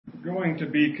Going to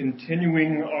be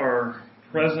continuing our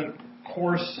present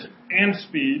course and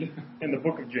speed in the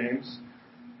book of James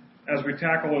as we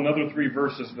tackle another 3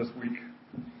 verses this week.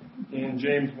 In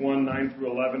James 1, 9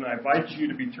 through 11, I invite you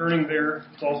to be turning there.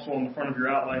 It's also on the front of your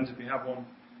outlines if you have one.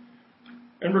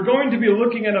 And we're going to be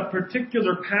looking at a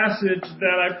particular passage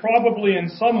that I probably in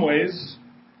some ways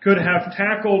could have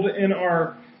tackled in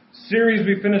our series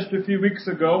we finished a few weeks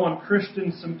ago on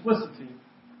Christian simplicity.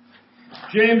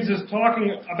 James is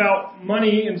talking about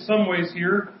money in some ways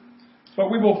here, but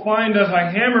we will find, as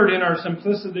I hammered in our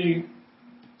simplicity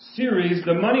series,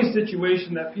 the money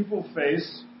situation that people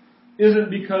face isn't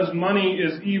because money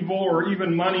is evil or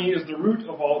even money is the root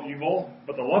of all evil,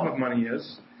 but the love of money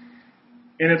is.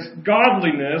 And its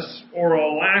godliness or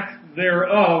a lack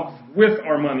thereof with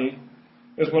our money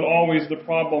is what always the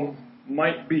problem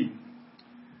might be.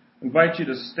 I invite you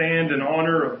to stand in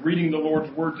honor of reading the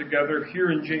Lord's Word together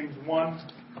here in James 1,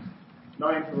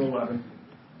 9 through 11.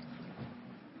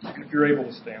 If you're able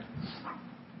to stand.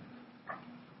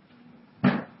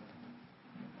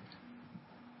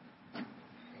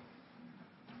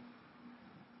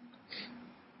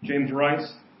 James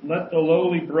writes, "Let the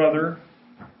lowly brother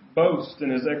boast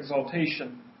in his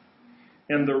exaltation,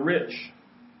 and the rich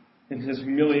in his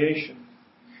humiliation.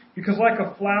 Because like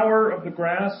a flower of the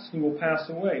grass, he will pass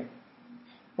away.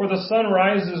 For the sun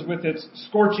rises with its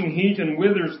scorching heat and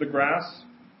withers the grass.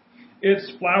 Its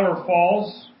flower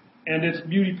falls, and its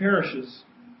beauty perishes.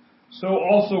 So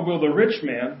also will the rich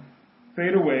man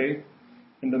fade away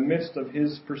in the midst of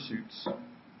his pursuits."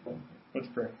 Let's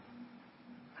pray.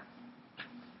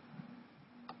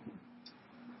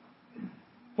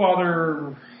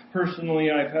 Father,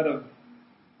 personally, I've had a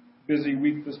busy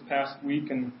week this past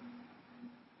week, and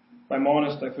if I'm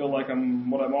honest, I feel like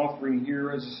what I'm offering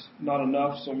here is not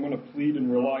enough, so I'm going to plead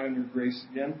and rely on your grace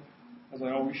again, as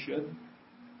I always should.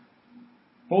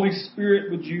 Holy Spirit,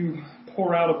 would you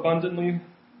pour out abundantly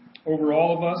over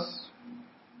all of us?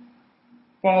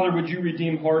 Father, would you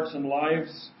redeem hearts and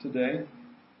lives today?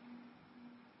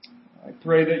 I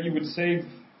pray that you would save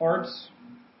hearts.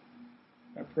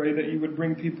 I pray that you would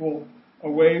bring people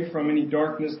away from any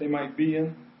darkness they might be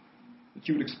in, that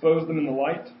you would expose them in the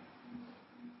light.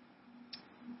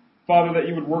 Father, that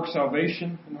you would work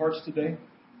salvation in hearts today.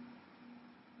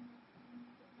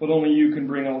 But only you can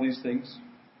bring all these things.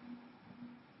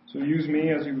 So use me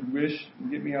as you would wish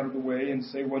and get me out of the way and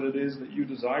say what it is that you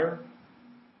desire.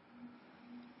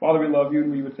 Father, we love you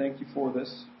and we would thank you for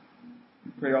this.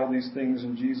 We pray all these things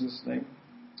in Jesus' name.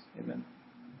 Amen.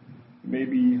 You may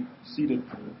be seated.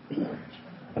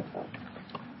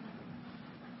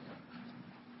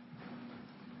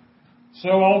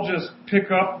 So I'll just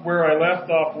pick up where I left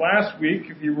off last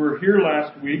week. If you were here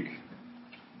last week,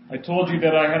 I told you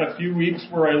that I had a few weeks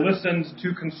where I listened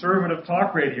to conservative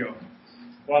talk radio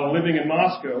while living in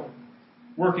Moscow,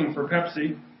 working for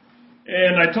Pepsi.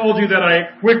 And I told you that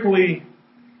I quickly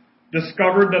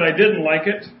discovered that I didn't like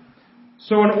it.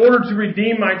 So in order to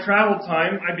redeem my travel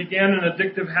time, I began an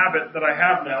addictive habit that I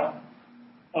have now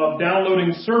of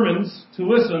downloading sermons to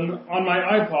listen on my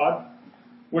iPod,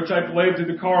 which I played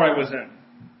through the car I was in.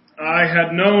 I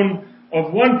had known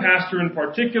of one pastor in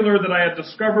particular that I had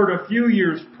discovered a few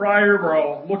years prior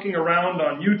while looking around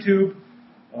on YouTube,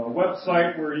 a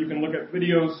website where you can look at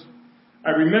videos. I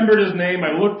remembered his name,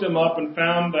 I looked him up and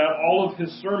found that all of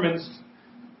his sermons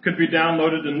could be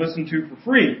downloaded and listened to for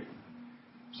free.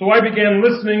 So I began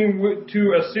listening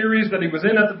to a series that he was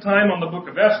in at the time on the book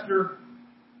of Esther.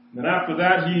 And then after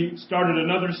that, he started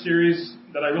another series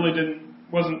that I really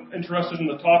wasn't interested in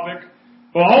the topic.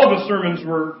 But all of his sermons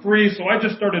were free, so I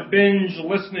just started binge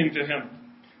listening to him.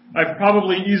 I've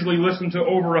probably easily listened to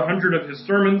over 100 of his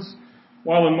sermons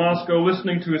while in Moscow,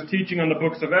 listening to his teaching on the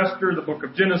books of Esther, the book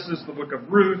of Genesis, the book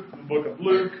of Ruth, the book of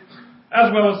Luke,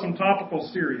 as well as some topical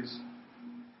series.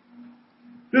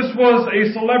 This was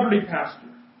a celebrity pastor.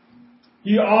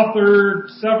 He authored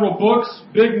several books,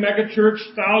 big megachurch,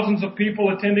 thousands of people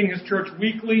attending his church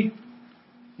weekly,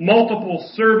 multiple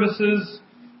services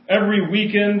every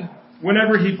weekend.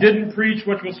 Whenever he didn't preach,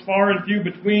 which was far and few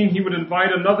between, he would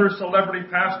invite another celebrity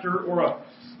pastor or a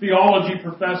theology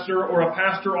professor or a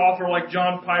pastor author like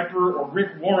John Piper or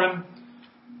Rick Warren.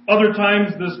 Other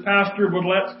times this pastor would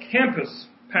let campus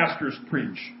pastors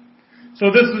preach.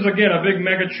 So this is again a big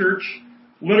megachurch.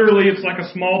 Literally it's like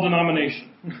a small denomination.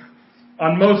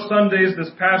 On most Sundays,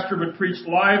 this pastor would preach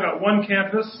live at one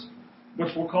campus,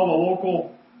 which we'll call a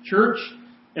local church,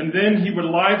 and then he would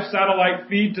live satellite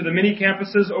feed to the mini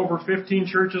campuses, over 15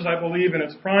 churches, I believe, in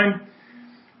its prime.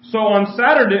 So on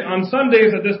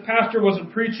Sundays that this pastor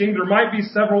wasn't preaching, there might be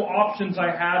several options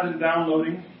I had in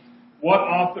downloading what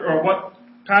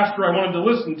pastor I wanted to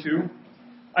listen to,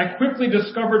 I quickly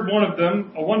discovered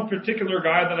one particular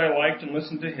guy that I liked and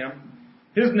listened to him.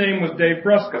 His name was Dave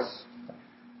Bruskus.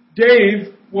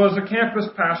 Dave was a campus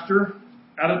pastor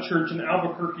at a church in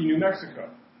Albuquerque, New Mexico.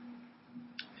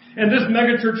 And this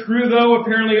megachurch grew, though.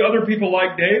 Apparently other people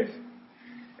liked Dave.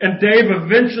 And Dave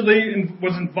eventually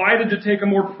was invited to take a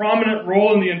more prominent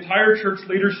role in the entire church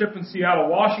leadership in Seattle,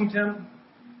 Washington.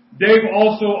 Dave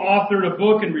also authored a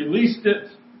book and released it.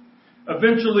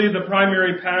 Eventually, the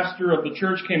primary pastor of the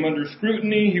church came under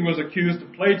scrutiny. He was accused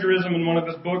of plagiarism in one of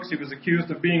his books. He was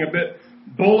accused of being a bit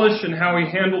bullish in how he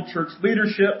handled church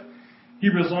leadership. He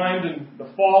resigned in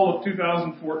the fall of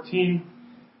 2014.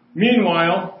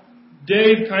 Meanwhile,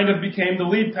 Dave kind of became the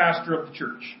lead pastor of the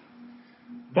church.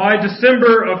 By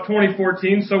December of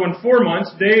 2014, so in 4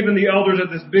 months, Dave and the elders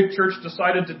at this big church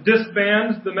decided to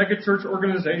disband the megachurch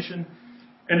organization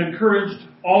and encouraged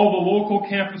all the local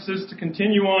campuses to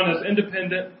continue on as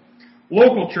independent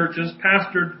local churches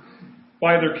pastored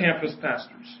by their campus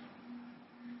pastors.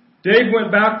 Dave went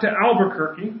back to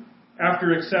Albuquerque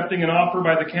after accepting an offer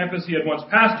by the campus he had once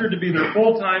pastored to be their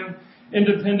full-time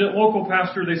independent local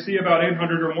pastor. They see about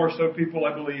 800 or more so people,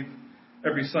 I believe,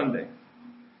 every Sunday.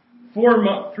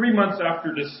 3 months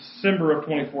after December of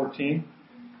 2014,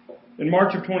 in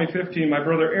March of 2015, my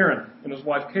brother Aaron and his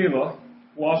wife Kayla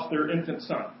lost their infant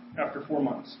son after 4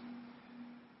 months.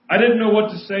 I didn't know what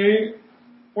to say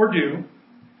or do,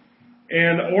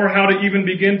 or how to even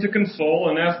begin to console,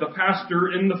 and as the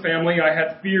pastor in the family, I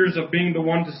had fears of being the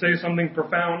one to say something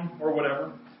profound or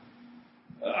whatever.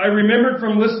 I remembered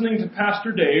from listening to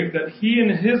Pastor Dave that he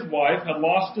and his wife had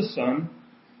lost a son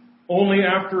only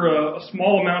after a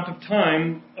small amount of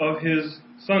time of his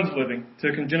son's living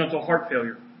to congenital heart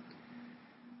failure.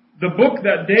 The book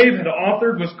that Dave had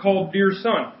authored was called Dear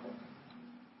Son.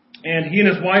 And he and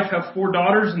his wife have 4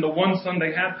 daughters, and the one son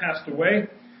they had passed away.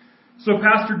 So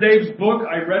Pastor Dave's book,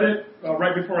 I read it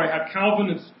right before I had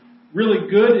Calvin. It's really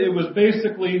good. It was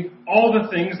basically all the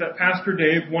things that Pastor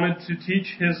Dave wanted to teach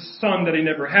his son that he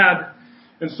never had.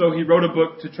 And so he wrote a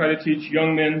book to try to teach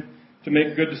young men to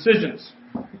make good decisions.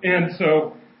 And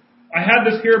so I had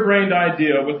this harebrained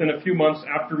idea within a few months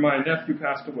after my nephew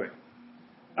passed away.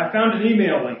 I found an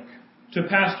email link to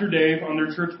Pastor Dave on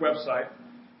their church website,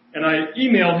 and I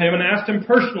emailed him and asked him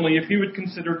personally if he would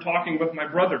consider talking with my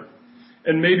brother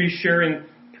and maybe sharing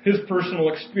his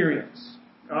personal experience.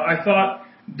 I thought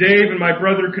Dave and my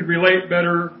brother could relate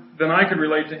better than I could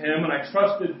relate to him, and I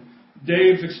trusted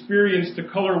Dave's experience to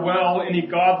color well any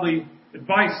godly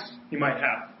advice he might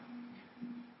have.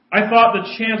 I thought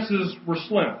the chances were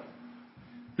slim.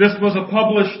 This was a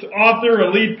published author, a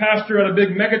lead pastor at a big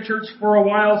megachurch for a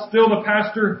while, still the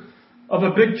pastor of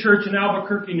a big church in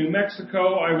Albuquerque, New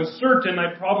Mexico. I was certain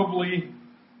I'd probably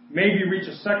maybe reach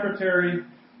a secretary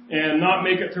and not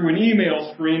make it through an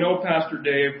email screen. Oh, Pastor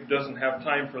Dave doesn't have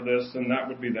time for this, and that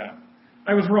would be that.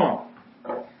 I was wrong.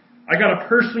 I got a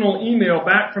personal email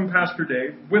back from Pastor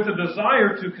Dave with a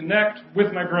desire to connect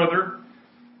with my brother,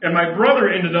 and my brother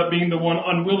ended up being the one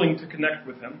unwilling to connect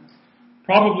with him.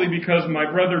 Probably because my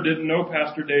brother didn't know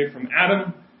Pastor Dave from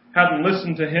Adam, hadn't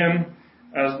listened to him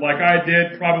as like I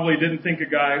did, probably didn't think a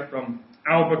guy from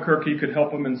Albuquerque could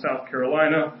help him in South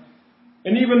Carolina.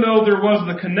 And even though there was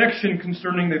the connection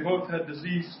concerning they both had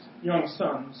deceased young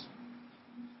sons,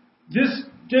 this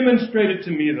demonstrated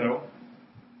to me, though,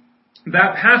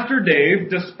 that Pastor Dave,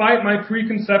 despite my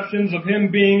preconceptions of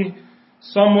him being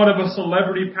somewhat of a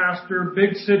celebrity pastor,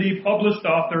 big city, published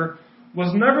author,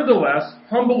 was nevertheless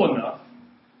humble enough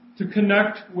to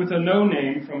connect with a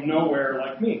no-name from nowhere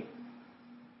like me.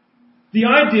 The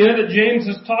idea that James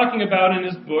is talking about in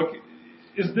his book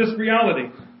is this reality,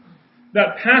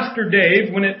 that Pastor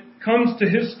Dave, when it comes to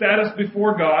his status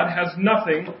before God, has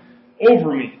nothing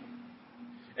over me.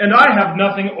 And I have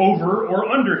nothing over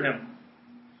or under him.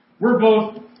 We're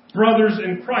both brothers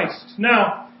in Christ.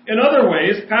 Now, in other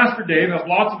ways, Pastor Dave has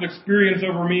lots of experience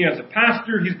over me as a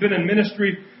pastor. He's been in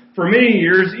ministry for many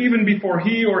years, even before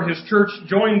he or his church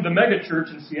joined the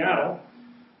megachurch in Seattle.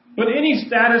 But any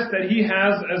status that he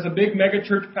has as a big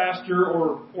megachurch pastor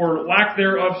or lack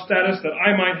thereof status that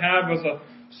I might have as a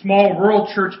small rural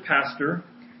church pastor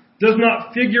does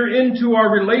not figure into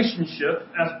our relationship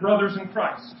as brothers in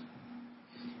Christ.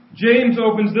 James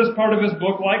opens this part of his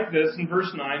book like this in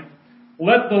verse 9.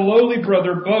 Let the lowly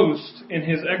brother boast in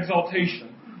his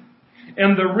exaltation,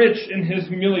 and the rich in his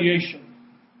humiliation.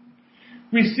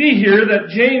 We see here that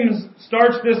James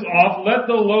starts this off, let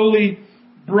the lowly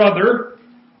brother,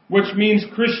 which means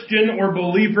Christian or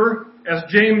believer, as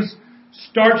James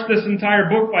starts this entire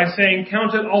book by saying,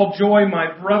 count it all joy,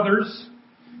 my brothers.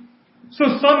 So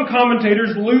some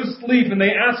commentators lose sleep and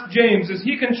they ask James, is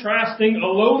he contrasting a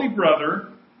lowly brother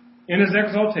in his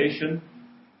exaltation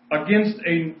against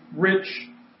a rich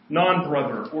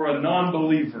non-brother or a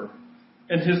non-believer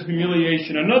in his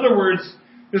humiliation? In other words,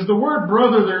 is the word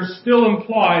brother there still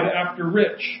implied after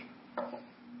rich?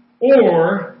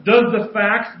 Or does the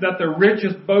fact that the rich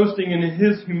is boasting in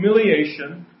his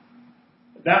humiliation,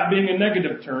 that being a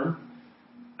negative term,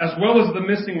 as well as the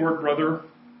missing word brother,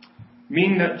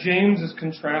 mean that James is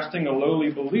contrasting a lowly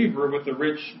believer with a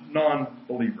rich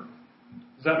non-believer?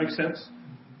 Does that make sense?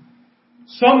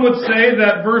 Some would say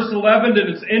that verse 11 and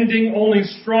its ending only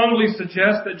strongly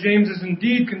suggests that James is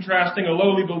indeed contrasting a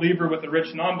lowly believer with a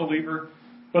rich non-believer,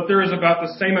 but there is about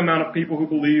the same amount of people who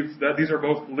believe that these are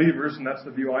both believers, and that's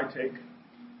the view I take.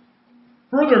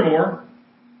 Furthermore,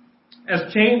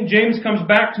 as James comes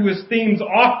back to his themes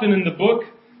often in the book,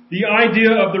 the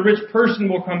idea of the rich person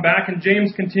will come back, and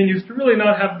James continues to really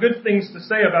not have good things to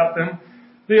say about them.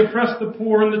 They oppress the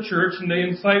poor in the church, and they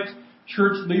incite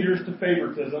church leaders to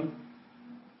favoritism.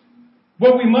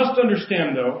 What we must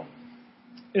understand, though,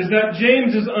 is that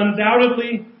James is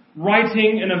undoubtedly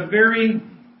writing in a very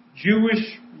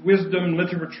Jewish wisdom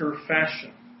literature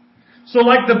fashion. So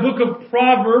like the book of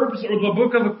Proverbs or the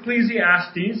book of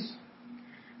Ecclesiastes,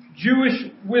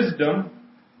 Jewish wisdom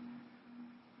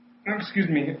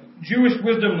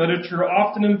literature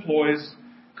often employs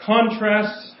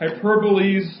contrasts,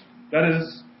 hyperboles, that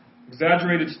is,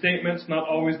 exaggerated statements, not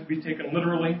always to be taken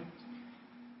literally,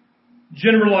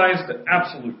 generalized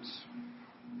absolutes.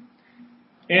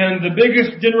 And the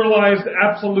biggest generalized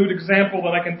absolute example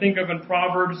that I can think of in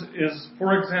Proverbs is,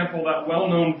 for example, that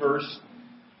well-known verse,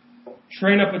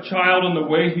 train up a child in the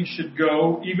way he should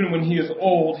go, even when he is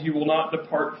old, he will not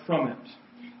depart from it.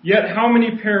 Yet how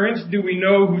many parents do we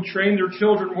know who train their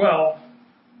children well,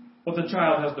 but the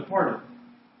child has departed?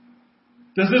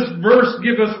 Does this verse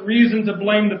give us reason to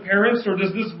blame the parents, or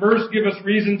does this verse give us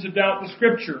reason to doubt the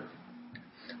Scripture?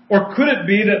 Or could it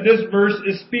be that this verse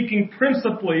is speaking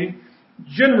principally,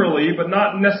 generally, but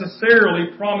not necessarily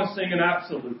promising an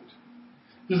absolute?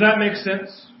 Does that make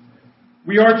sense?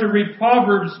 We are to read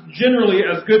Proverbs generally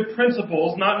as good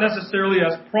principles, not necessarily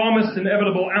as promised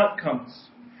inevitable outcomes.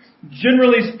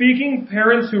 Generally speaking,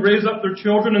 parents who raise up their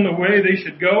children in the way they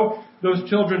should go, those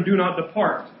children do not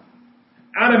depart.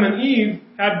 Adam and Eve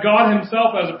had God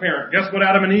himself as a parent. Guess what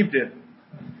Adam and Eve did?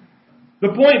 The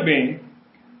point being,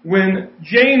 when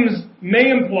James may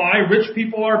imply rich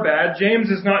people are bad, James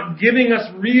is not giving us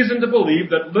reason to believe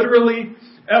that literally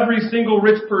every single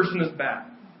rich person is bad.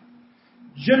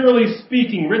 Generally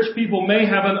speaking, rich people may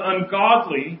have an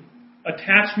ungodly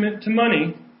attachment to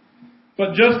money,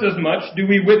 but just as much do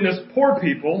we witness poor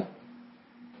people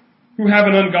who have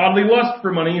an ungodly lust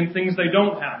for money and things they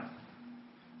don't have.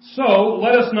 So,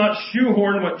 let us not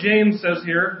shoehorn what James says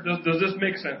here. Does this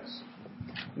make sense?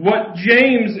 What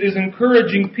James is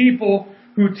encouraging people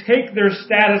who take their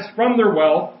status from their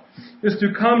wealth is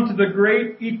to come to the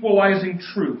great equalizing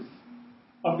truth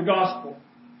of the gospel.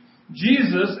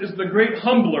 Jesus is the great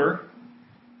humbler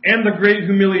and the great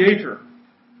humiliator.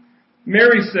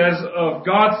 Mary says of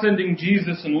God sending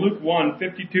Jesus in Luke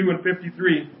 1:52 and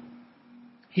 53,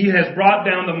 He has brought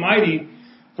down the mighty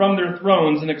from their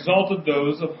thrones and exalted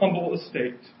those of humble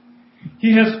estate.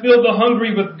 He has filled the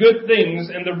hungry with good things,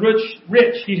 and the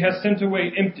rich He has sent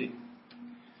away empty.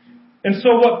 And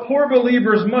so what poor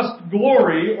believers must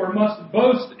glory or must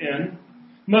boast in,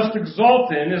 must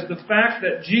exalt in, is the fact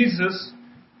that Jesus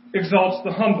exalts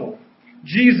the humble.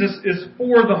 Jesus is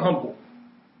for the humble.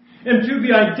 And to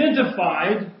be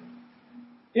identified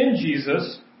in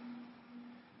Jesus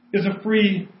is a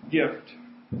free gift.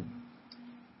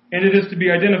 And it is to be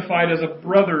identified as a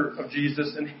brother of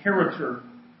Jesus, inheritor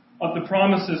of the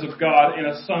promises of God, and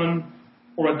a son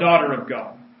or a daughter of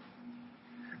God.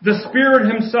 The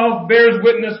Spirit Himself bears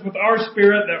witness with our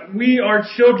spirit that we are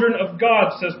children of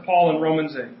God, says Paul in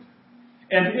Romans 8.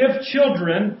 And if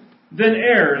children, then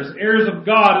heirs, heirs of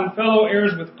God and fellow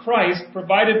heirs with Christ,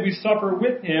 provided we suffer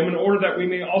with Him in order that we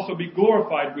may also be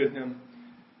glorified with Him.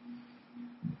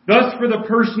 Thus, for the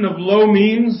person of low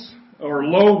means or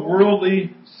low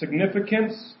worldly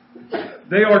significance,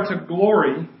 they are to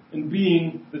glory in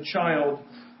being the child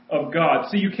of God.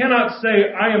 See, you cannot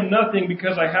say, I am nothing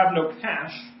because I have no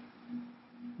cash,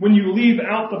 when you leave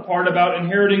out the part about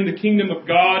inheriting the kingdom of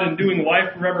God and doing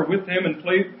life forever with Him and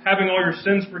having all your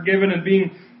sins forgiven and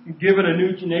being given a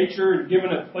new nature and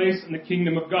given a place in the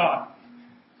kingdom of God.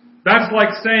 That's like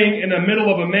saying in the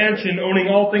middle of a mansion owning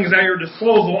all things at your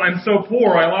disposal, I'm so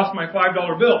poor I lost my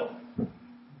 $5 bill.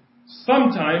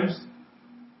 Sometimes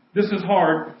this is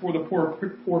hard for the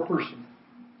poor person.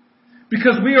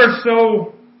 Because we are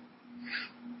so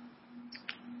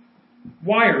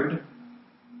wired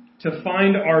to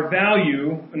find our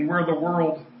value and where the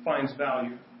world finds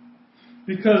value.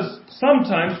 Because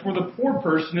sometimes for the poor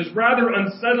person it's rather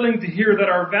unsettling to hear that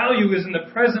our value is in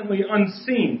the presently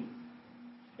unseen.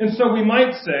 And so we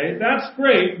might say, that's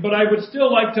great, but I would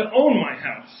still like to own my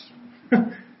house.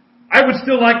 I would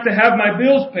still like to have my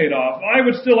bills paid off. I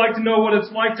would still like to know what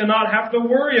it's like to not have to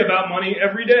worry about money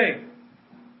every day.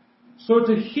 So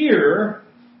to hear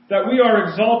that we are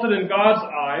exalted in God's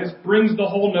eyes brings the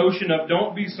whole notion of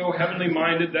don't be so heavenly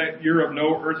minded that you're of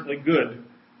no earthly good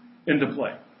into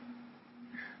play.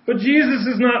 But Jesus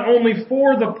is not only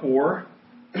for the poor,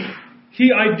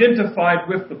 He identified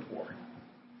with the poor.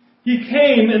 He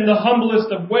came in the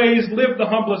humblest of ways, lived the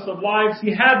humblest of lives.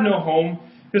 He had no home.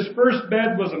 His first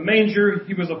bed was a manger.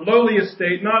 He was of lowly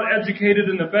estate, not educated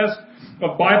in the best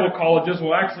of Bible colleges.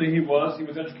 Well, actually he was. He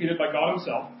was educated by God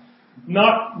Himself.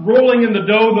 Not rolling in the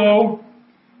dough, though.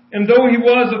 And though he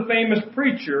was a famous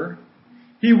preacher,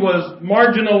 he was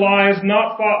marginalized,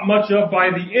 not thought much of by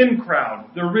the in crowd,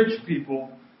 the rich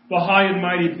people, the high and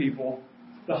mighty people,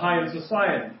 the high in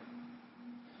society.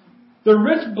 The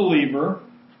rich believer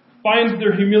finds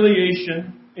their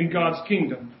humiliation in God's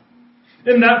kingdom.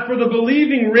 In that for the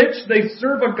believing rich, they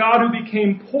serve a God who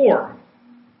became poor.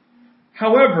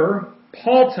 However,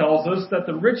 Paul tells us that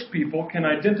the rich people can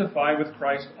identify with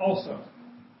Christ also.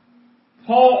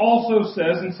 Paul also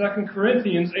says in 2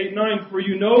 Corinthians 8:9, "For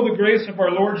you know the grace of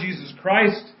our Lord Jesus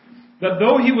Christ, that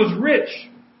though He was rich,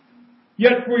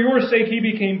 yet for your sake He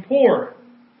became poor,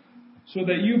 so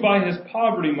that you by His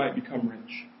poverty might become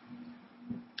rich."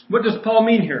 What does Paul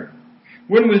mean here?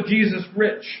 When was Jesus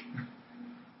rich?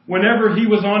 Whenever He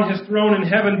was on His throne in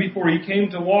heaven before He came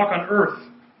to walk on earth.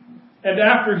 And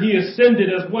after He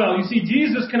ascended as well. You see,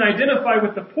 Jesus can identify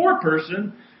with the poor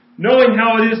person, knowing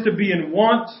how it is to be in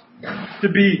want, to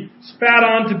be spat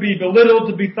on, to be belittled,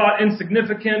 to be thought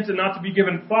insignificant, and not to be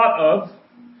given thought of.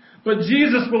 But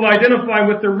Jesus will identify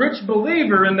with the rich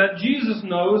believer in that Jesus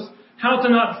knows how to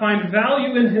not find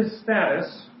value in his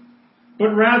status, but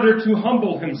rather to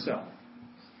humble Himself.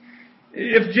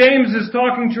 If James is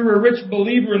talking to a rich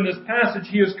believer in this passage,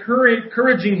 he is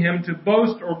encouraging him to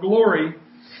boast or glory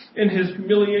in his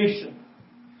humiliation.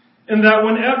 And that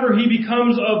whenever he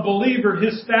becomes a believer,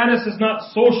 his status is not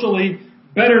socially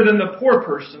better than the poor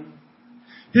person.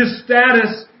 His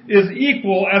status is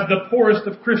equal as the poorest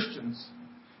of Christians.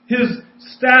 His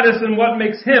status and what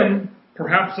makes him,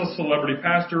 perhaps a celebrity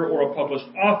pastor or a published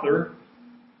author,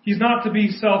 he's not to be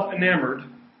self-enamored,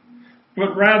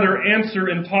 but rather answer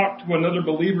and talk to another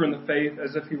believer in the faith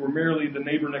as if he were merely the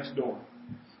neighbor next door,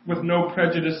 with no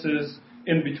prejudices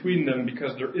in between them,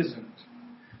 because there isn't.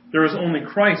 There is only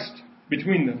Christ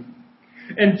between them.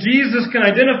 And Jesus can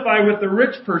identify with the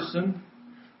rich person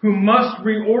who must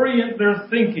reorient their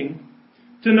thinking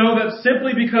to know that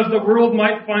simply because the world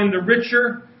might find the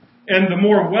richer and the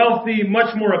more wealthy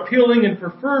much more appealing and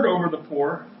preferred over the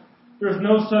poor, there's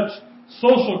no such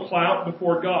social clout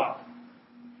before God.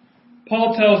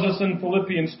 Paul tells us in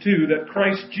Philippians 2 that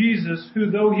Christ Jesus, who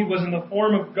though He was in the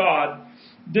form of God,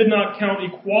 did not count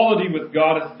equality with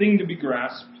God a thing to be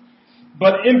grasped,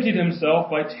 but emptied Himself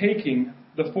by taking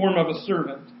the form of a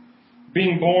servant,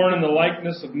 being born in the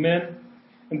likeness of men,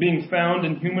 and being found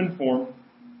in human form.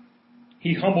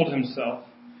 He humbled Himself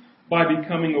by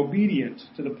becoming obedient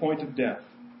to the point of death,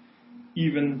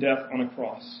 even death on a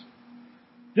cross.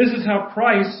 This is how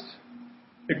Christ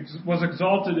was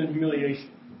exalted in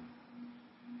humiliation.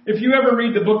 If you ever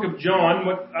read the book of John,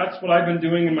 that's what I've been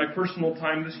doing in my personal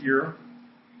time this year,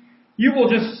 you will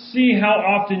just see how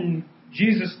often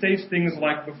Jesus states things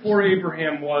like, "Before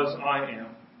Abraham was, I am."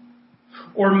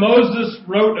 Or Moses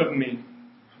wrote of me.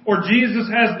 Or Jesus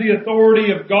has the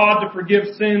authority of God to forgive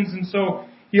sins, and so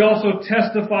He also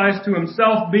testifies to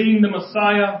Himself being the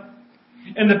Messiah.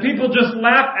 And the people just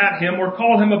laugh at Him or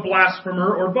call Him a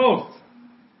blasphemer or both.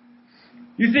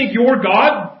 You think you're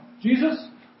God, Jesus?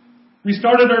 We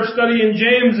started our study in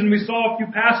James and we saw a few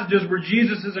passages where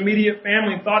Jesus' immediate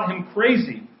family thought Him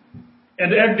crazy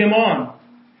and egged Him on.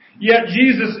 Yet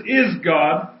Jesus is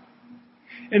God,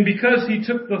 and because He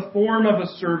took the form of a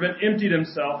servant, emptied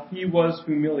Himself, He was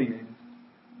humiliated.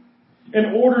 In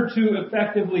order to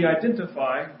effectively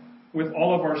identify with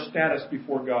all of our status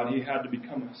before God, He had to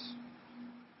become us.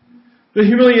 The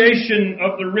humiliation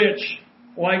of the rich,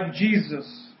 like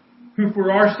Jesus, who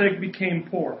for our sake became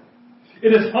poor.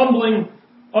 It is humbling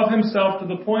of Himself to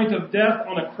the point of death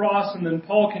on a cross, and then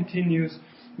Paul continues,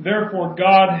 "Therefore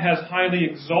God has highly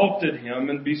exalted Him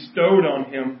and bestowed on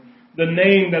Him the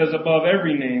name that is above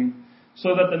every name,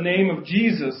 so that the name of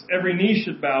Jesus every knee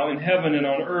should bow in heaven and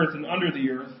on earth and under the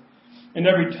earth, and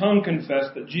every tongue confess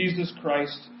that Jesus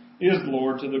Christ is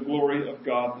Lord, to the glory of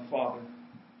God the Father.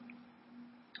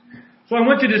 So I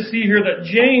want you to see here that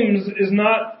James is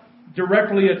not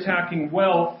directly attacking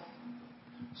wealth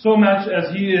so much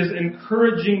as he is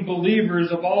encouraging believers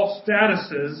of all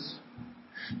statuses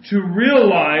to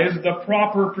realize the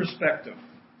proper perspective,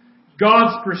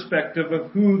 God's perspective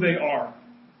of who they are.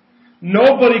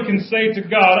 Nobody can say to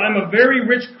God, I'm a very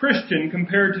rich Christian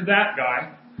compared to that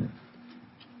guy.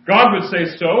 God would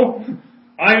say so.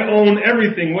 I own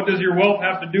everything. What does your wealth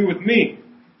have to do with me?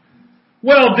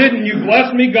 Well, didn't you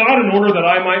bless me, God, in order that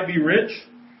I might be rich?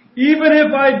 Even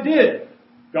if I did,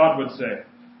 God would say,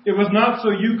 it was not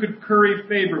so you could curry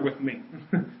favor with me.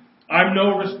 I'm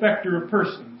no respecter of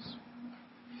persons.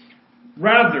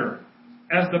 Rather,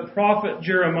 as the prophet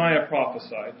Jeremiah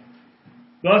prophesied,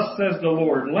 thus says the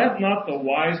Lord, let not the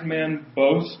wise man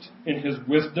boast in his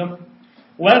wisdom.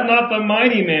 Let not the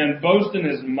mighty man boast in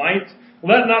his might.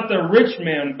 Let not the rich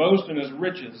man boast in his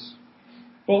riches.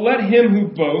 But let him who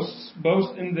boasts,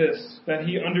 boast in this, that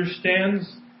he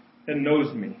understands and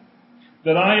knows me,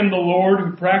 that I am the Lord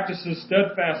who practices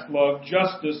steadfast love,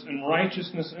 justice, and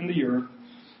righteousness in the earth.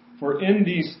 For in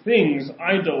these things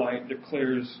I delight,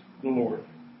 declares the Lord.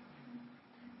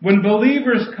 When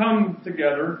believers come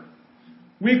together,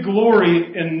 we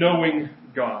glory in knowing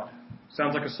God.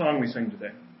 Sounds like a song we sing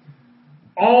today.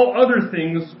 All other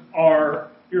things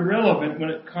are irrelevant when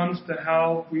it comes to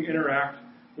how we interact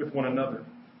with one another.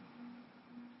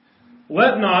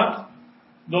 Let not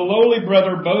the lowly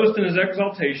brother boast in his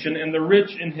exaltation, and the rich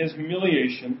in his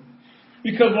humiliation,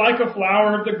 because like a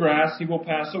flower of the grass he will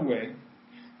pass away.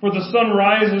 For the sun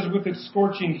rises with its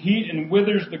scorching heat and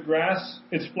withers the grass,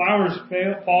 its flowers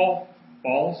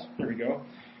falls,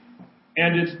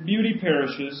 and its beauty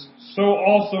perishes, so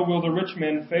also will the rich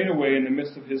man fade away in the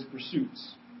midst of his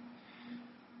pursuits.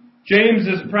 James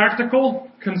is practical,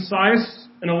 concise,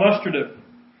 and illustrative.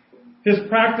 His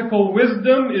practical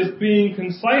wisdom is being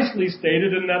concisely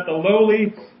stated in that the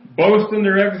lowly boast in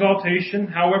their exaltation.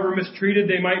 However mistreated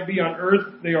they might be on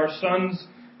earth, they are sons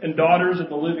and daughters of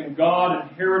the living God,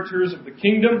 inheritors of the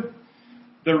kingdom.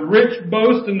 The rich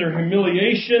boast in their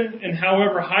humiliation, and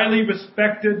however highly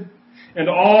respected, and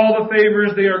all the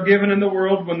favors they are given in the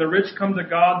world, when the rich come to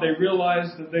God, they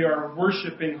realize that they are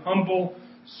worshiping humble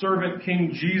servant King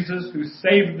Jesus, who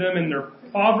saved them in their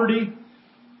poverty.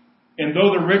 And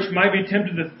though the rich might be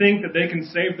tempted to think that they can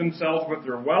save themselves with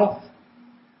their wealth,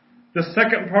 the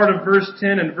second part of verse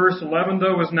 10 and verse 11,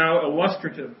 though, is now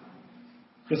illustrative.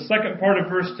 The second part of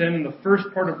verse 10 and the first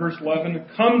part of verse 11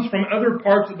 comes from other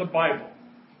parts of the Bible.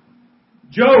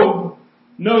 Job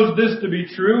knows this to be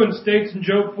true and states in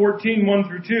Job 14, 1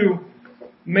 through 2,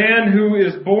 man who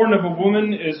is born of a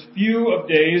woman is few of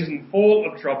days and full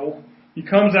of trouble. He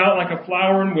comes out like a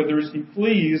flower and withers. He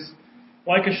flees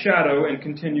like a shadow and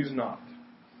continues not.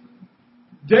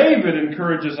 David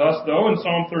encourages us, though, in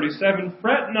Psalm 37,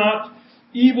 fret not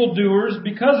evildoers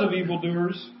because of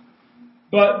evildoers,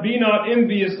 but be not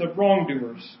envious of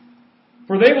wrongdoers.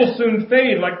 For they will soon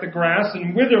fade like the grass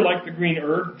and wither like the green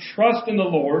herb. Trust in the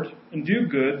Lord and do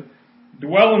good.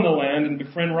 Dwell in the land and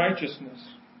befriend righteousness.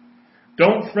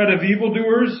 Don't fret of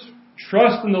evildoers.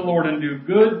 Trust in the Lord and do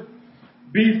good.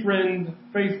 Befriend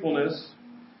faithfulness.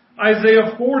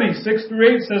 Isaiah 40, 6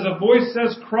 through 8 says, a voice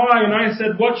says, cry, and I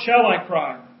said, what shall I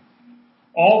cry?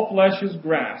 All flesh is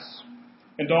grass,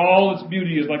 and all its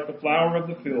beauty is like the flower of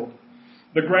the field.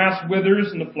 The grass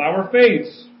withers and the flower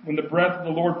fades when the breath of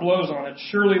the Lord blows on it.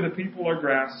 Surely the people are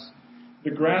grass.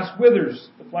 The grass withers,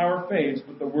 the flower fades,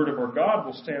 but the word of our God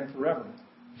will stand forever.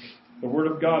 The word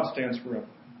of God stands forever.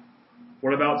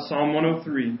 What about Psalm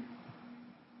 103,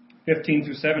 15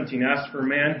 through 17? As for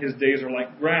man, his days are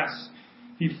like grass.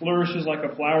 He flourishes like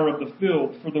a flower of the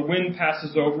field, for the wind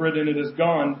passes over it and it is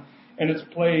gone, and its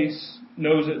place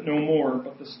knows it no more.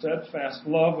 But the steadfast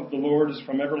love of the Lord is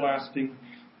from everlasting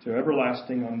to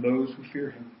everlasting on those who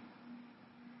fear him.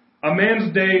 A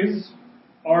man's days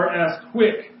are as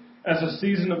quick as a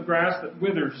season of grass that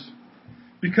withers.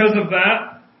 Because of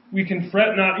that, we can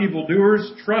fret not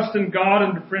evildoers, trust in God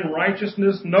and befriend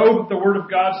righteousness, know that the word of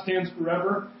God stands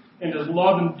forever, and his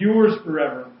love endures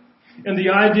forever. And the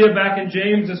idea back in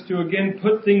James is to again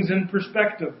put things in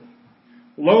perspective.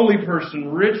 Lowly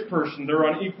person, rich person, they're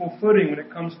on equal footing when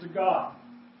it comes to God.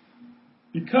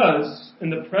 Because in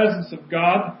the presence of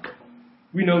God,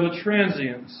 we know the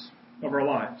transience of our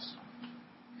lives.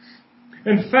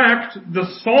 In fact, the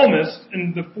psalmist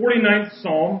in the 49th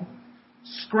Psalm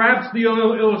scraps the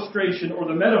illustration or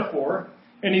the metaphor,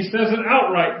 and he says it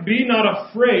outright. Be not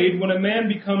afraid when a man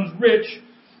becomes rich,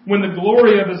 when the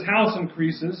glory of his house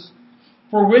increases.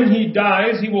 For when he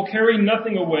dies, he will carry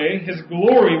nothing away. His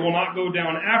glory will not go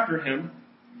down after him.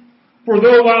 For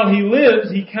though while he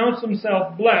lives, he counts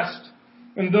himself blessed,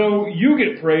 and though you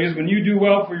get praise when you do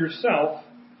well for yourself,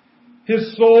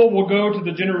 his soul will go to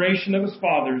the generation of his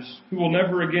fathers, who will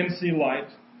never again see light.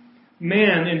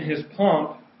 Man in his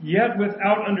pomp, yet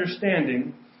without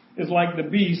understanding, is like the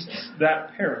beasts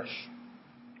that perish.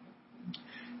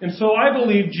 And so I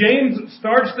believe James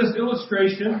starts this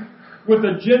illustration with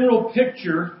a general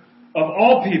picture of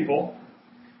all people.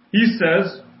 He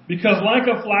says, because like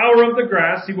a flower of the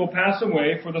grass he will pass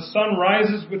away, for the sun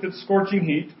rises with its scorching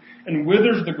heat and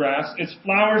withers the grass, its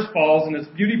flowers falls and its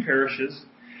beauty perishes.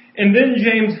 And then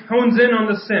James hones in on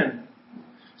the sin.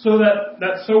 So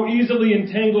that so easily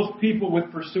entangles people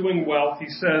with pursuing wealth. He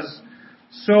says,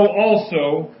 so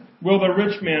also will the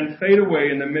rich man fade away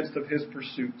in the midst of his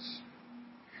pursuits.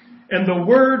 And the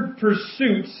word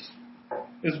pursuits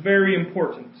is very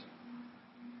important.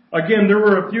 Again, there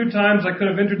were a few times I could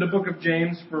have entered the book of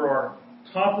James for our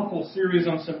topical series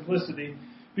on simplicity,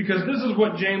 because this is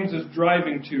what James is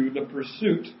driving to, the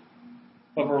pursuit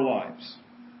of our lives.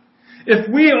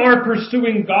 If we are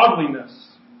pursuing godliness,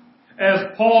 as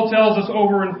Paul tells us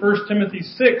over in 1 Timothy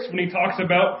 6 when he talks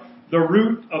about the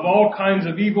root of all kinds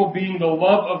of evil being the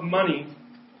love of money,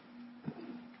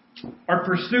 our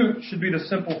pursuit should be the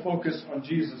simple focus on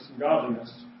Jesus and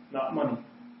godliness, not money.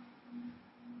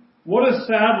 What a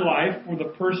sad life for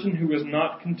the person who is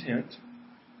not content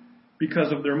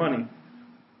because of their money.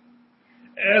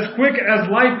 As quick as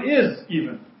life is,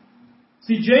 even.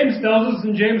 See, James tells us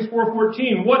in James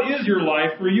 4:14, what is your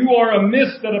life? For you are a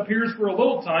mist that appears for a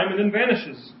little time and then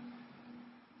vanishes.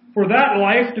 For that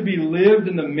life to be lived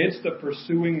in the midst of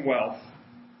pursuing wealth.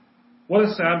 What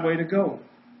a sad way to go.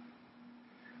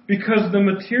 Because the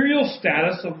material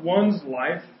status of one's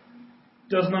life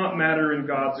does not matter in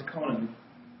God's economy.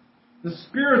 The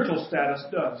spiritual status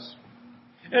does.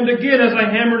 And again, as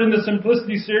I hammered in the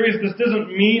Simplicity series, this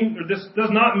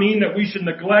does not mean that we should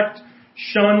neglect,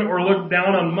 shun, or look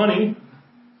down on money.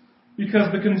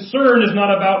 Because the concern is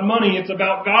not about money, it's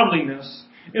about godliness.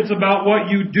 It's about what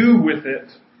you do with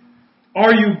it.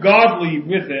 Are you godly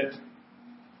with it?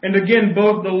 And again,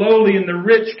 both the lowly and the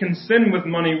rich can sin with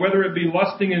money, whether it be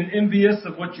lusting and envious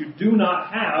of what you do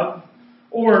not have,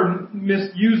 or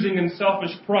misusing and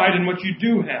selfish pride in what you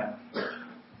do have.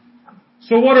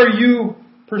 So what are you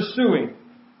pursuing?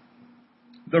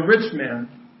 The rich man,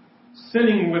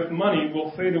 sinning with money,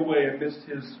 will fade away amidst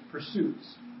his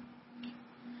pursuits.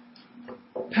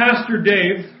 Pastor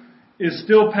Dave is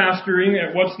still pastoring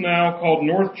at what's now called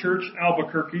North Church,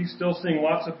 Albuquerque, still seeing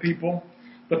lots of people.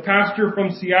 The pastor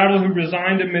from Seattle who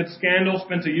resigned amid scandal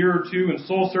spent a year or two in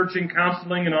soul-searching,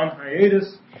 counseling, and on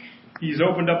hiatus. He's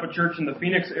opened up a church in the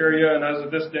Phoenix area, and as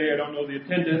of this day, I don't know the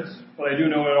attendance, but I do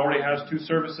know it already has 2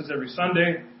 services every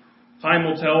Sunday. Time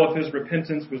will tell if his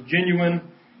repentance was genuine.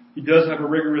 He does have a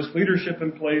rigorous leadership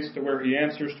in place to where he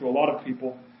answers to a lot of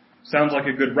people. Sounds like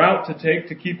a good route to take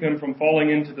to keep him from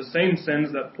falling into the same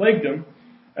sins that plagued him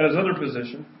at his other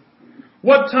position.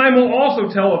 What time will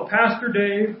also tell if Pastor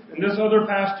Dave and this other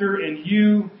pastor and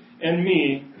you and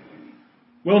me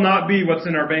will not be what's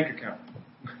in our bank account.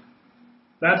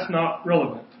 That's not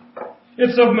relevant.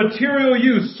 It's of material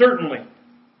use, certainly.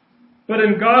 But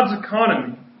in God's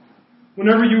economy,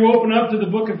 whenever you open up to the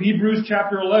book of Hebrews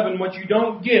chapter 11, what you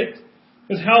don't get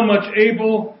is how much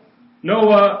Abel,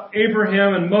 Noah,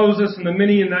 Abraham, and Moses, and the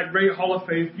many in that great hall of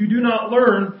faith, you do not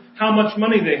learn how much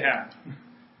money they had.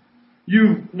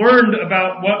 You learned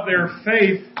about what their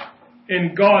faith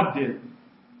in God did.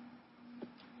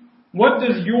 What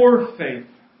does your faith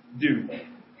do?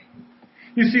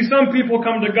 You see, some people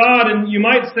come to God and you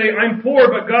might say, I'm poor,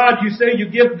 but God, you say you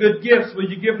give good gifts. Will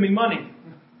you give me money?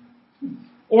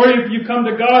 Or if you come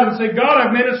to God and say, God,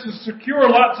 I've managed to secure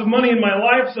lots of money in my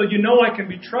life so you know I can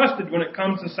be trusted when it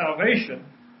comes to salvation,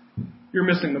 you're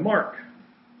missing the mark.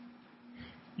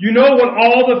 You know what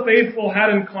all the faithful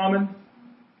had in common?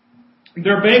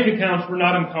 Their bank accounts were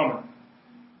not in common,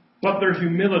 but their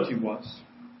humility was.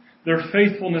 Their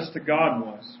faithfulness to God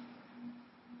was.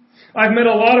 I've met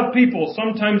a lot of people,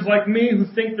 sometimes like me, who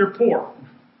think they're poor.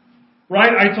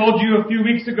 Right? I told you a few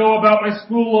weeks ago about my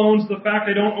school loans, the fact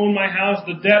I don't own my house,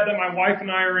 the debt that my wife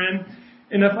and I are in.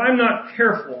 And if I'm not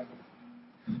careful,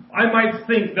 I might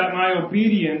think that my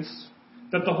obedience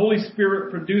that the Holy Spirit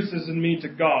produces in me to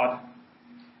God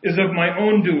is of my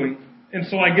own doing. And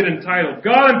so I get entitled.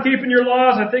 God, I'm keeping your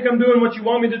laws. I think I'm doing what you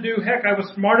want me to do. Heck, I was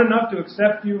smart enough to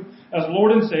accept you as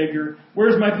Lord and Savior.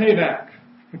 Where's my payback?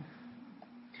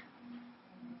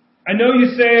 I know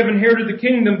you say I've inherited the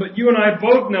kingdom, but you and I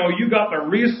both know you got the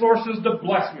resources to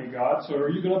bless me, God, so are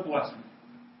you going to bless me?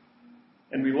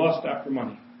 And we lust after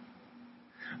money.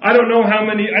 I don't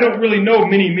really know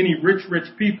many rich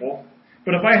people,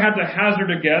 But if I had to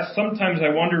hazard a guess, sometimes I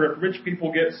wonder if rich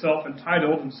people get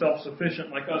self-entitled and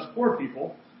self-sufficient like us poor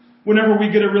people whenever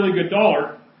we get a really good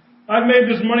dollar. I've made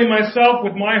this money myself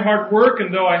with my hard work,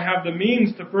 and though I have the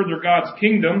means to further God's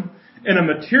kingdom in a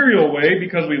material way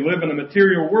because we live in a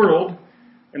material world,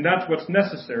 and that's what's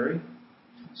necessary,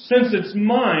 since it's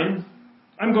mine,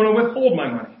 I'm going to withhold my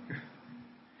money.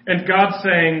 And God's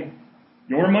saying,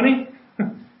 your money?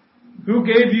 Who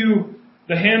gave you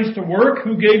the hands to work?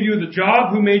 Who gave you the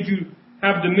job? Who made you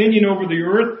have dominion over the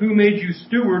earth? Who made you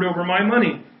steward over my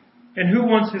money? And who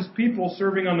wants his people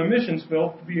serving on the missions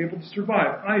field to be able to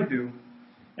survive? I do.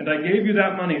 And I gave you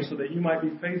that money so that you might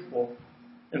be faithful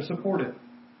and support it.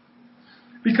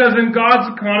 Because in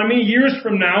God's economy, years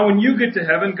from now, when you get to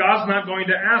heaven, God's not going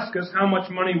to ask us how much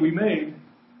money we made.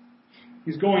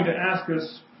 He's going to ask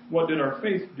us, what did our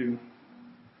faith do?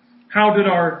 How did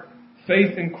our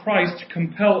faith in Christ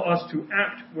compel us to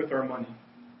act with our money?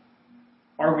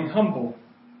 Are we humble?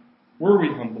 Were we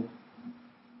humble?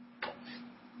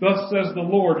 Thus says the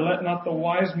Lord, let not the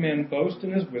wise man boast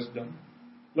in his wisdom.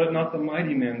 Let not the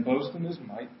mighty man boast in his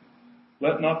might.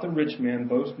 Let not the rich man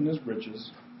boast in his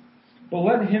riches. But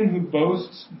let him who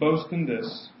boasts boast in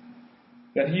this,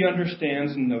 that he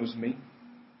understands and knows me,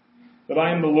 that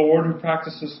I am the Lord who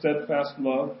practices steadfast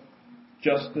love,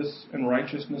 justice, and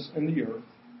righteousness in the earth.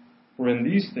 For in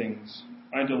these things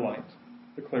I delight,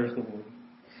 declares the Lord.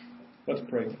 Let's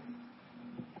pray.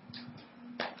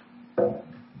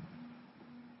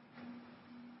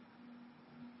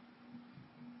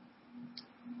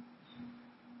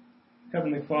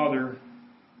 Heavenly Father,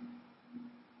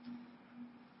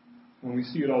 when we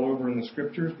see it all over in the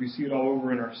Scriptures, we see it all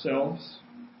over in ourselves.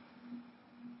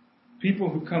 People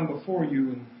who come before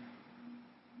you and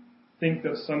think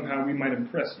that somehow we might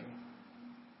impress you,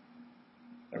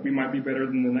 that we might be better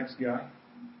than the next guy.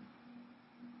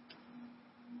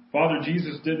 Father,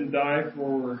 Jesus didn't die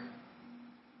for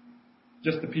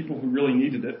just the people who really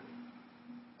needed it,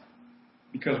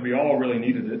 because we all really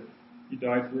needed it. He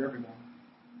died for everyone.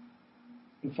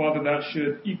 And Father, that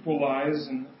should equalize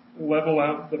and level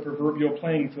out the proverbial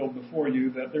playing field before you,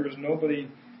 that there is nobody,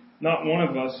 not one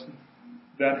of us,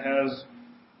 that has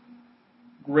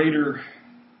greater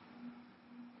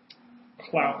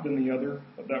clout than the other,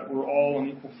 but that we're all on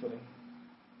equal footing.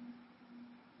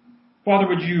 Father,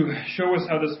 would you show us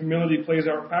how this humility plays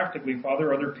out practically,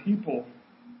 Father? Are there people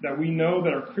that we know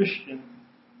that are Christian,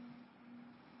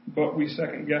 but we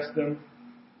second guess them,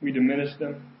 we diminish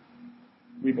them,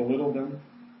 we belittle them,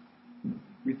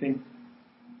 we think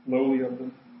lowly of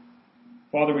them?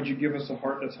 Father, would you give us a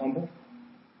heart that's humble,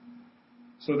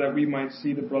 so that we might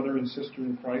see the brother and sister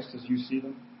in Christ as you see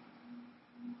them,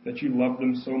 that you love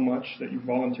them so much that you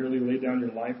voluntarily laid down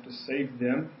your life to save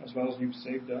them as well as you've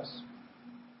saved us.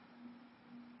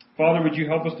 Father, would you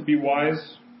help us to be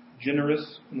wise,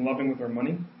 generous, and loving with our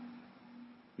money?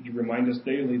 Would you remind us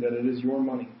daily that it is your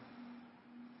money?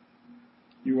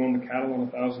 You own the cattle on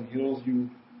 1,000 hills.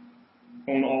 You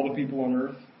own all the people on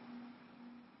earth.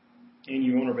 And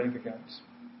you own our bank accounts.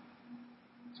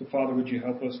 So, Father, would you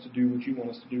help us to do what you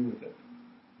want us to do with it,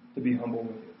 to be humble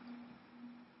with it.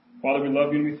 Father, we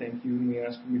love you and we thank you, and we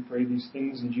ask and we pray these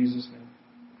things in Jesus' name.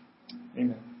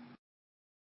 Amen.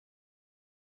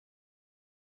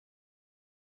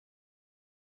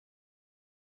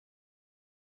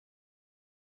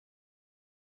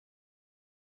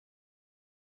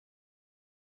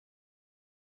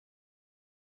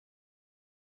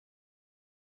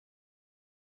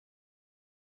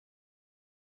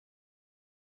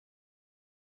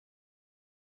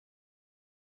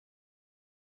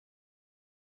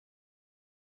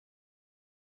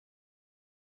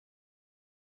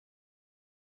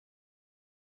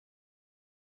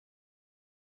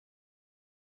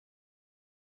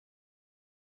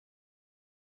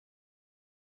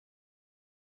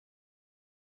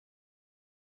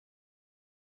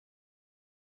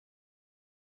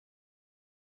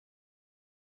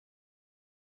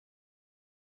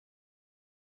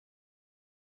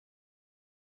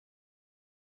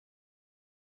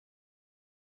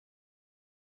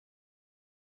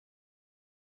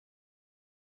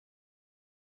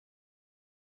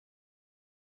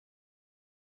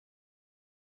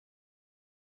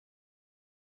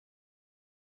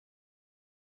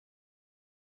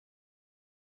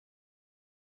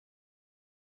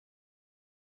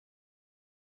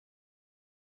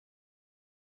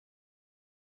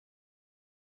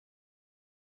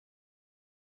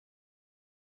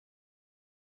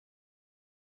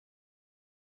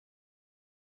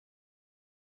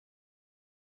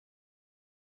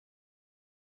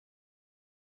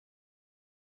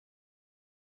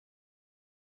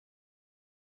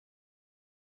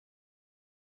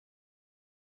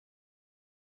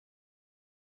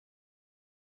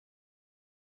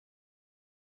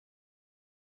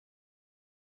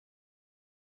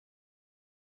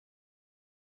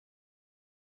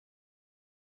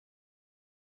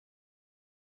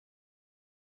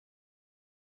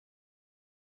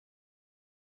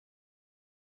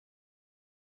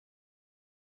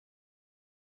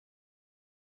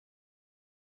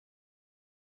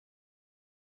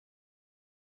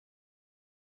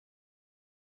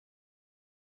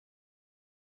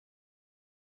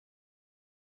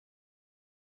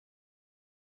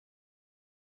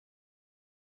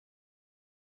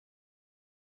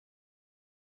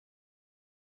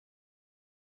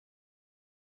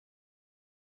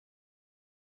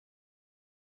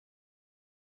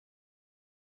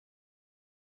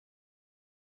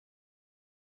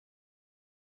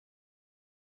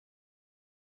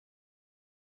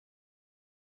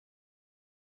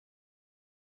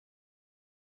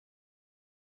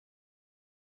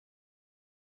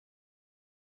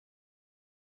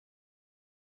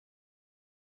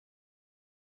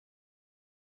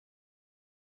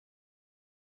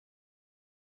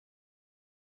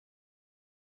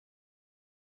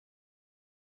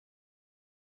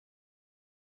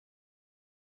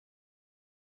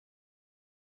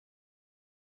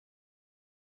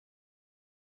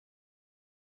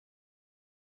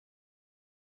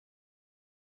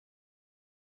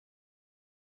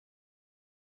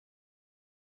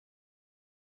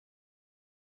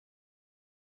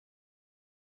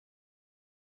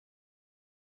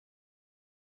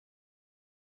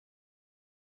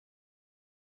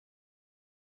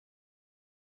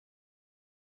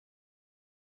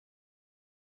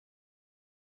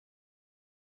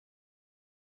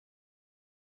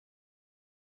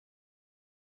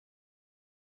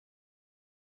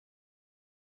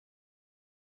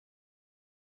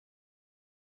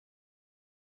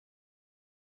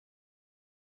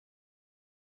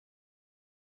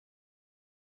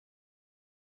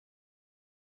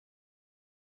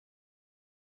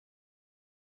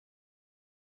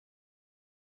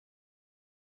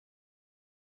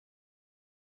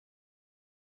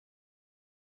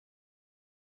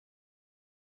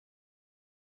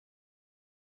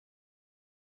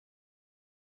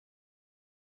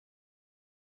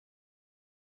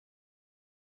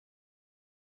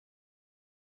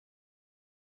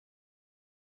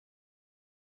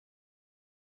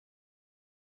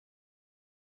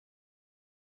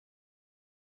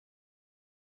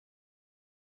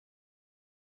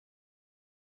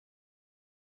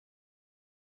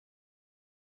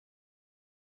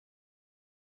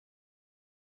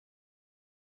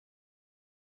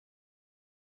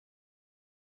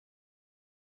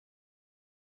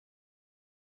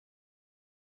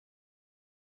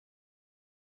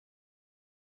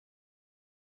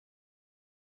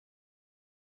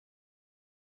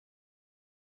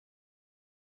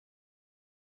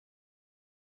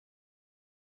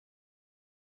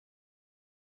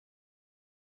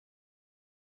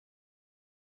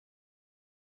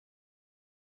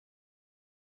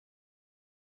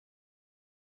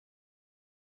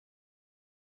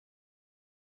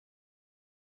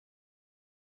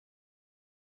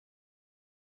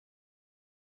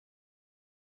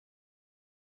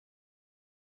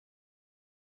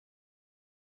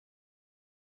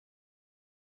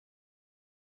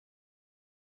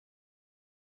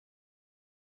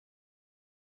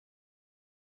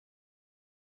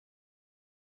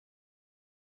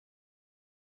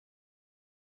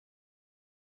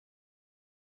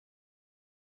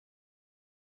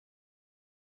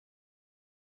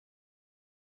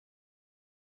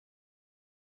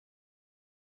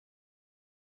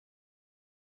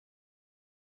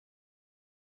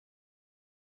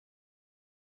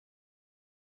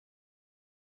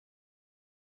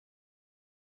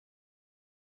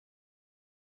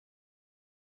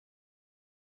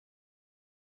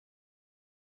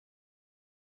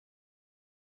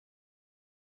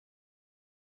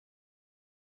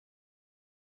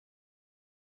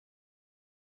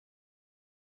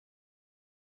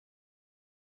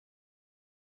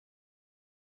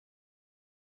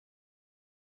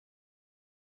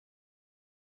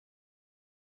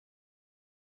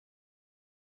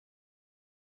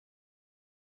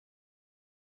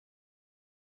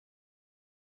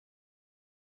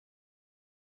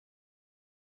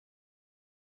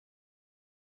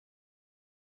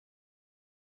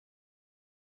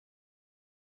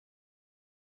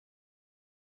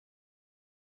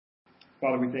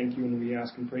 Father, we thank you and we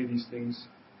ask and pray these things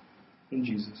in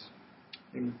Jesus.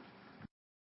 Amen.